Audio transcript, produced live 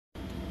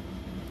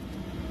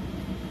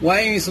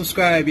Why you ain't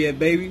subscribed yet,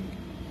 baby?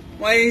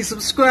 Why you ain't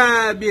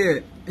subscribed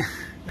yet?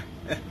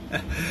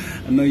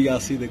 I know y'all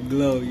see the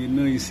glow. You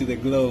know you see the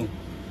glow.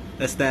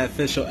 That's the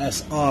official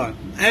SR.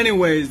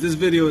 Anyways, this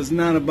video is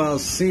not about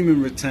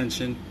semen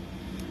retention,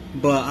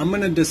 but I'm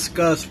going to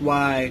discuss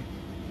why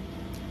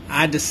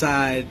I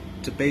decide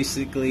to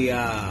basically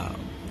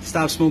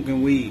stop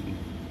smoking weed.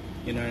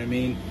 You know what I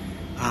mean?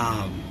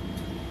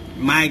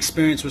 My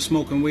experience with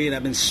smoking weed, I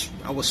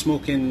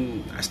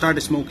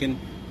started smoking,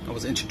 I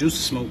was introduced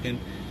to smoking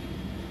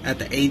at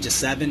the age of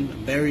 7, a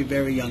very,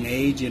 very young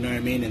age, you know what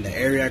I mean? And the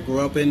area I grew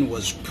up in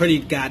was pretty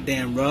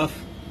goddamn rough.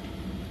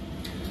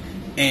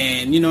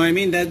 And, you know what I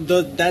mean?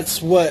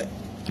 That's what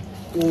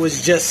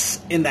was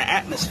just in the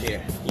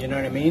atmosphere, you know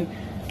what I mean?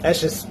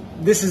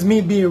 This is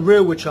me being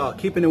real with y'all,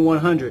 keeping it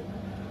 100.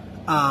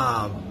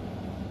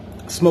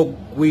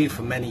 Smoked weed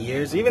for many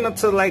years, even up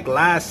to like the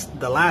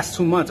last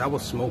 2 months I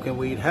was smoking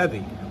weed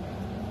heavy.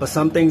 But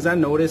some things I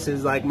noticed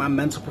is like my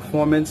mental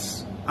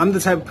performance. I'm the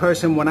type of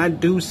person, when I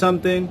do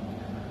something,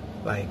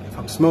 like if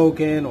I'm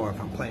smoking or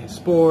if I'm playing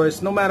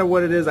sports, no matter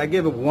what it is, I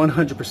give it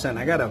 100%.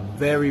 I got a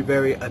very,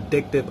 very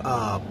addictive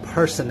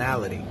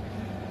personality.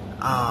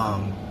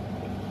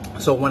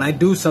 So when I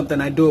do something,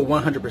 I do it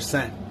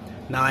 100%.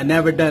 Now, I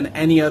never done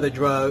any other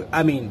drug.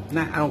 I mean,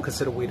 I don't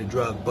consider weed a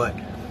drug, but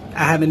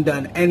I haven't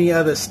done any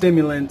other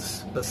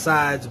stimulants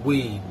besides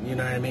weed, you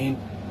know what I mean?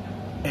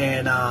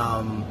 And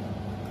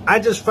I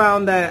just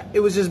found that it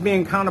was just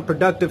being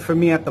counterproductive for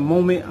me at the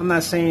moment. I'm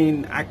not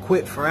saying I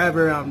quit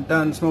forever, I'm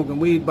done smoking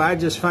weed, but I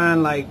just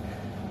find like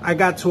I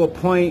got to a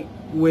point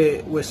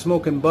with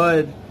smoking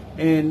bud,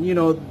 and you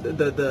know,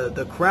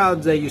 the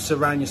crowds that you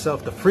surround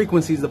yourself, the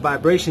frequencies, the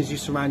vibrations you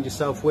surround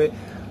yourself with,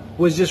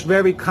 was just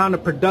very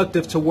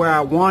counterproductive to where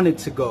I wanted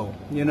to go,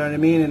 you know what I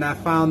mean? And I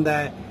found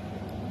that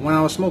when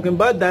I was smoking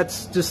bud,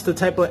 that's just the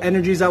type of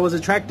energies I was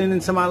attracting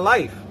into my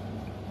life.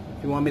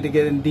 If you want me to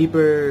get in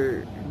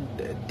deeper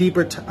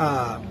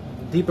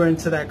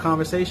into that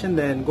conversation,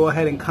 then go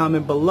ahead and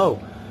comment below.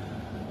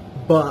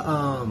 But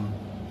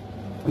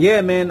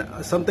yeah,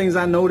 man, some things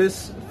I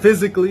noticed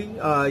physically,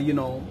 you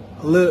know,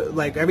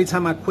 like every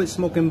time I quit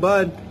smoking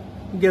bud,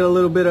 you get a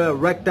little bit of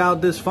erectile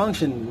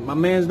dysfunction. My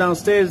man's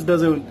downstairs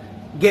doesn't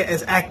get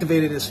as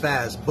activated as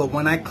fast, but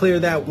when I clear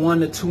that 1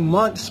 to 2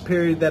 months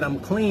period that I'm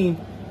clean,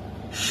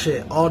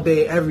 shit, all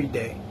day, every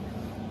day.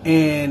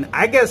 And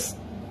I guess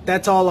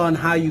that's all on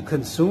how you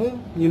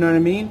consume, you know what I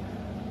mean?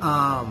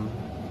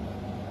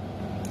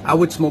 I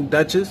would smoke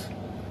Dutches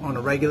on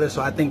a regular,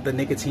 so I think the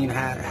nicotine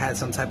had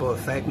some type of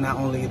effect. Not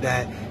only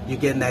that you're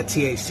getting that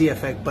THC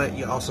effect, but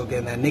you're also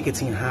getting that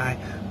nicotine high,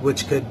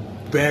 which could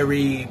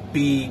very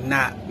be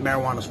not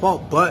marijuana's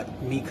fault,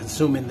 but me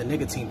consuming the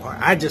nicotine part.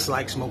 I just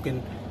like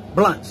smoking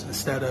blunts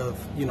instead of,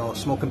 you know,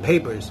 smoking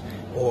papers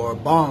or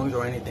bongs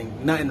or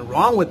anything. Nothing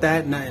wrong with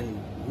that,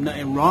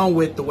 nothing wrong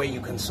with the way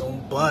you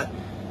consume, but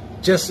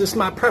just, it's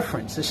my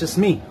preference, it's just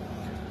me.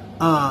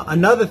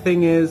 Another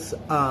thing is,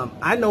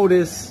 I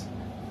noticed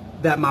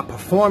that my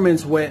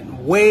performance went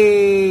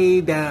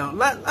way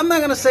down. I'm not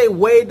gonna say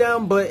way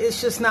down, but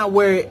it's just not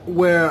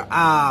where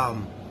I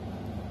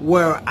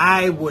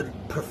would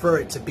prefer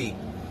it to be.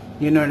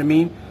 You know what I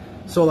mean?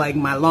 So like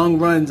my long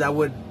runs,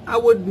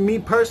 me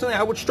personally,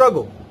 I would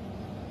struggle.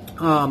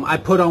 I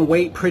put on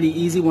weight pretty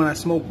easy when I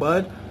smoke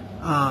bud,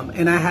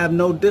 and I have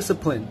no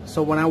discipline.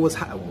 So when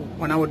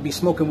I would be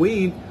smoking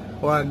weed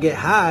or I'd get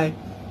high,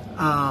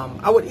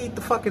 I would eat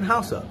the fucking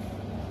house up.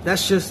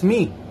 That's just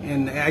me,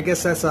 and I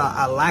guess that's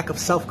a lack of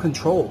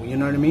self-control, you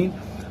know what I mean?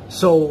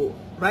 So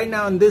right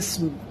now in this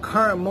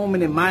current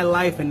moment in my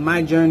life and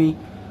my journey,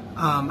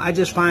 I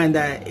just find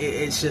that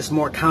it's just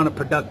more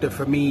counterproductive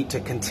for me to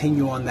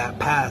continue on that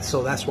path,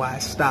 so that's why I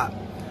stopped.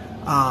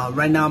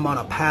 Right now I'm on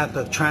a path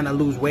of trying to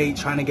lose weight,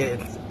 trying to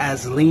get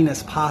as lean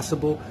as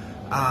possible,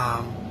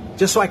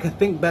 just so I could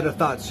think better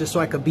thoughts, just so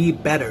I could be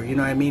better, you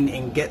know what I mean,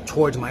 and get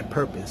towards my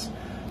purpose.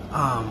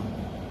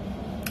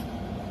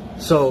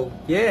 So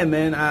yeah,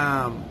 man,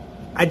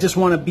 I just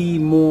want to be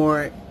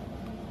more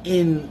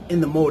in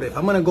the motive.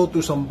 I'm gonna go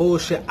through some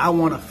bullshit. I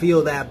want to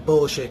feel that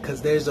bullshit,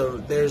 because there's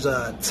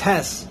a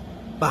test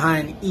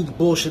behind each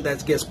bullshit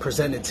that gets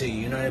presented to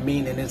you. You know what I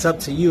mean? And it's up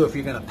to you if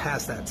you're gonna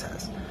pass that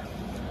test.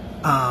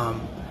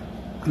 I'm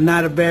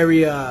not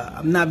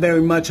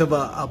very much of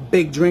a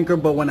big drinker,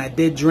 but when I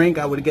did drink,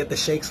 I would get the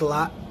shakes a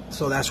lot.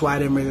 So that's why I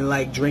didn't really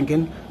like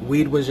drinking.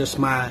 Weed was just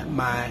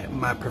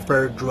my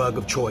preferred drug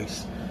of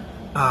choice.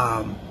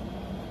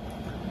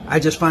 I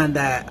just find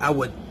that I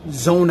would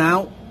zone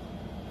out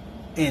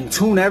and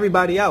tune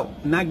everybody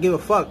out, not give a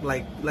fuck.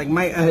 Like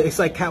it's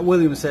like Cat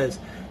Williams says,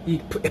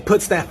 it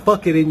puts that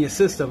fuck it in your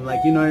system. Like,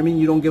 you know what I mean?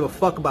 You don't give a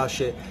fuck about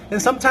shit.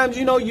 And sometimes,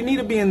 you know, you need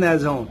to be in that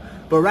zone.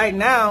 But right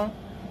now,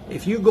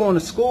 if you're going to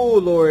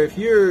school, or if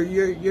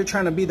you're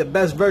trying to be the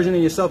best version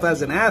of yourself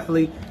as an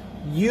athlete,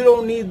 you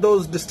don't need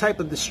this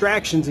type of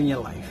distractions in your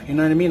life. You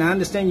know what I mean? I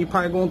understand you're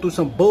probably going through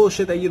some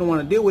bullshit that you don't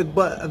want to deal with,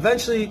 but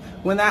eventually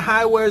when that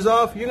high wears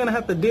off, you're going to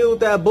have to deal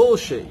with that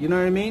bullshit. You know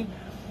what I mean?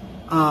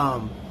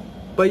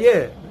 But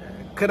yeah,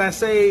 could I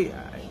say,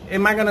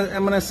 I'm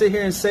going to sit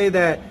here and say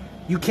that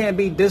you can't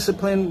be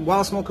disciplined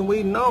while smoking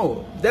weed.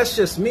 No, that's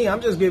just me.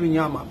 I'm just giving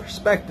y'all my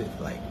perspective.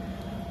 Like,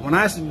 when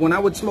I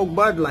would smoke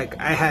bud, like,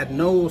 I had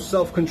no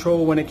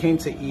self-control when it came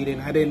to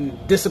eating. I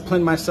didn't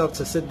discipline myself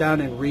to sit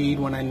down and read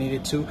when I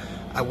needed to.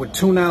 I would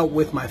tune out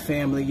with my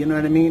family, you know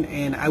what I mean?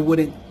 And I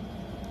wouldn't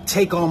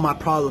take all my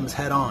problems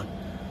head on.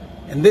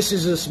 And this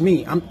is just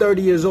me. I'm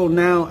 30 years old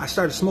now. I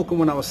started smoking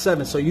when I was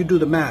 7, so you do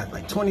the math.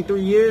 Like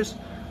 23 years.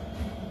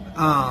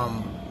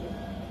 And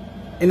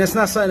it's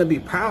not something to be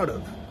proud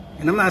of.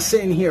 And I'm not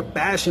sitting here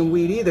bashing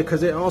weed either,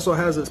 because it also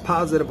has its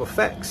positive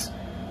effects.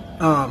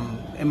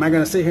 Am I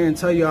going to sit here and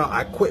tell y'all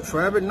I quit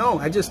forever? No,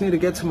 I just need to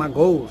get to my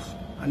goals.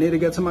 I need to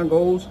get to my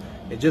goals.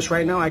 And just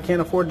right now, I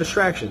can't afford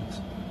distractions.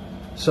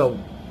 So,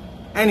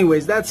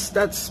 anyways,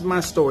 that's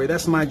my story.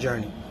 That's my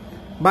journey.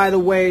 By the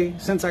way,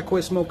 since I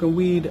quit smoking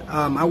weed,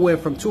 I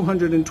went from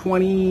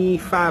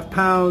 225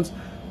 pounds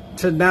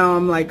to now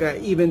I'm like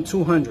even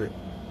 200.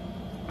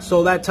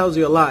 So that tells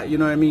you a lot, you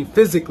know what I mean,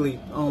 physically,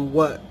 on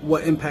what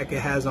impact it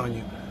has on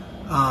you.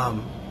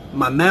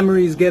 My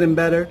memory's getting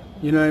better,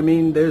 you know what I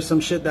mean. There's some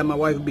shit that my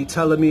wife would be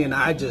telling me, and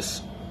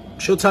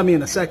she'll tell me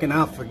in a second,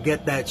 I'll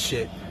forget that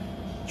shit.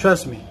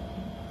 Trust me.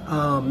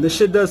 This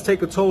shit does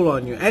take a toll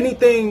on you.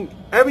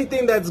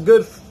 Everything that's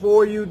good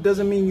for you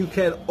doesn't mean you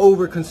can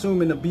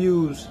overconsume and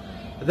abuse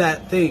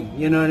that thing,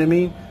 you know what I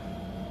mean.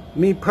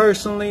 Me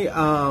personally,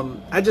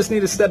 I just need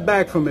to step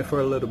back from it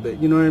for a little bit,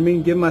 you know what I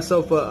mean? Give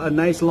myself a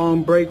nice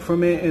long break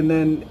from it, and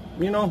then,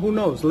 you know, who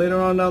knows? Later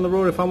on down the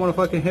road, if I want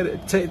to fucking hit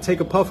it, take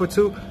a puff or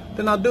two,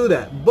 then I'll do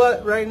that.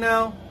 But right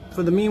now,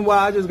 for the meanwhile,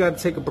 I just got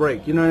to take a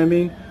break, you know what I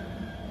mean?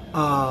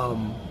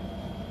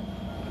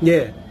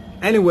 Yeah.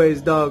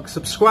 Anyways, dog,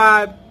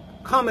 subscribe,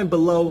 comment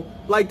below,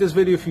 like this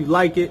video if you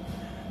like it.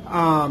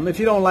 If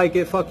you don't like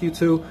it, fuck you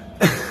too.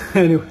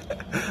 Anyway,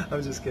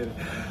 I'm just kidding.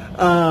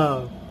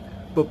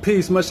 But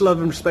peace, much love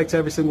and respect to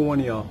every single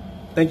one of y'all.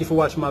 Thank you for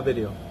watching my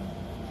video.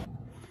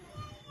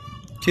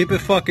 Keep it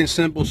fucking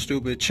simple,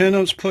 stupid.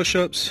 Chin-ups,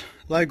 push-ups,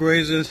 leg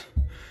raises,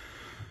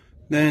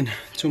 then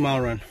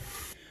 2-mile run.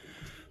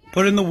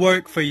 Put in the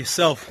work for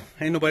yourself.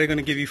 Ain't nobody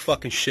gonna give you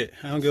fucking shit.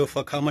 I don't give a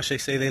fuck how much they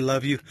say they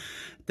love you.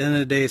 At the end of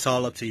the day, it's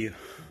all up to you.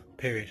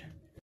 Period.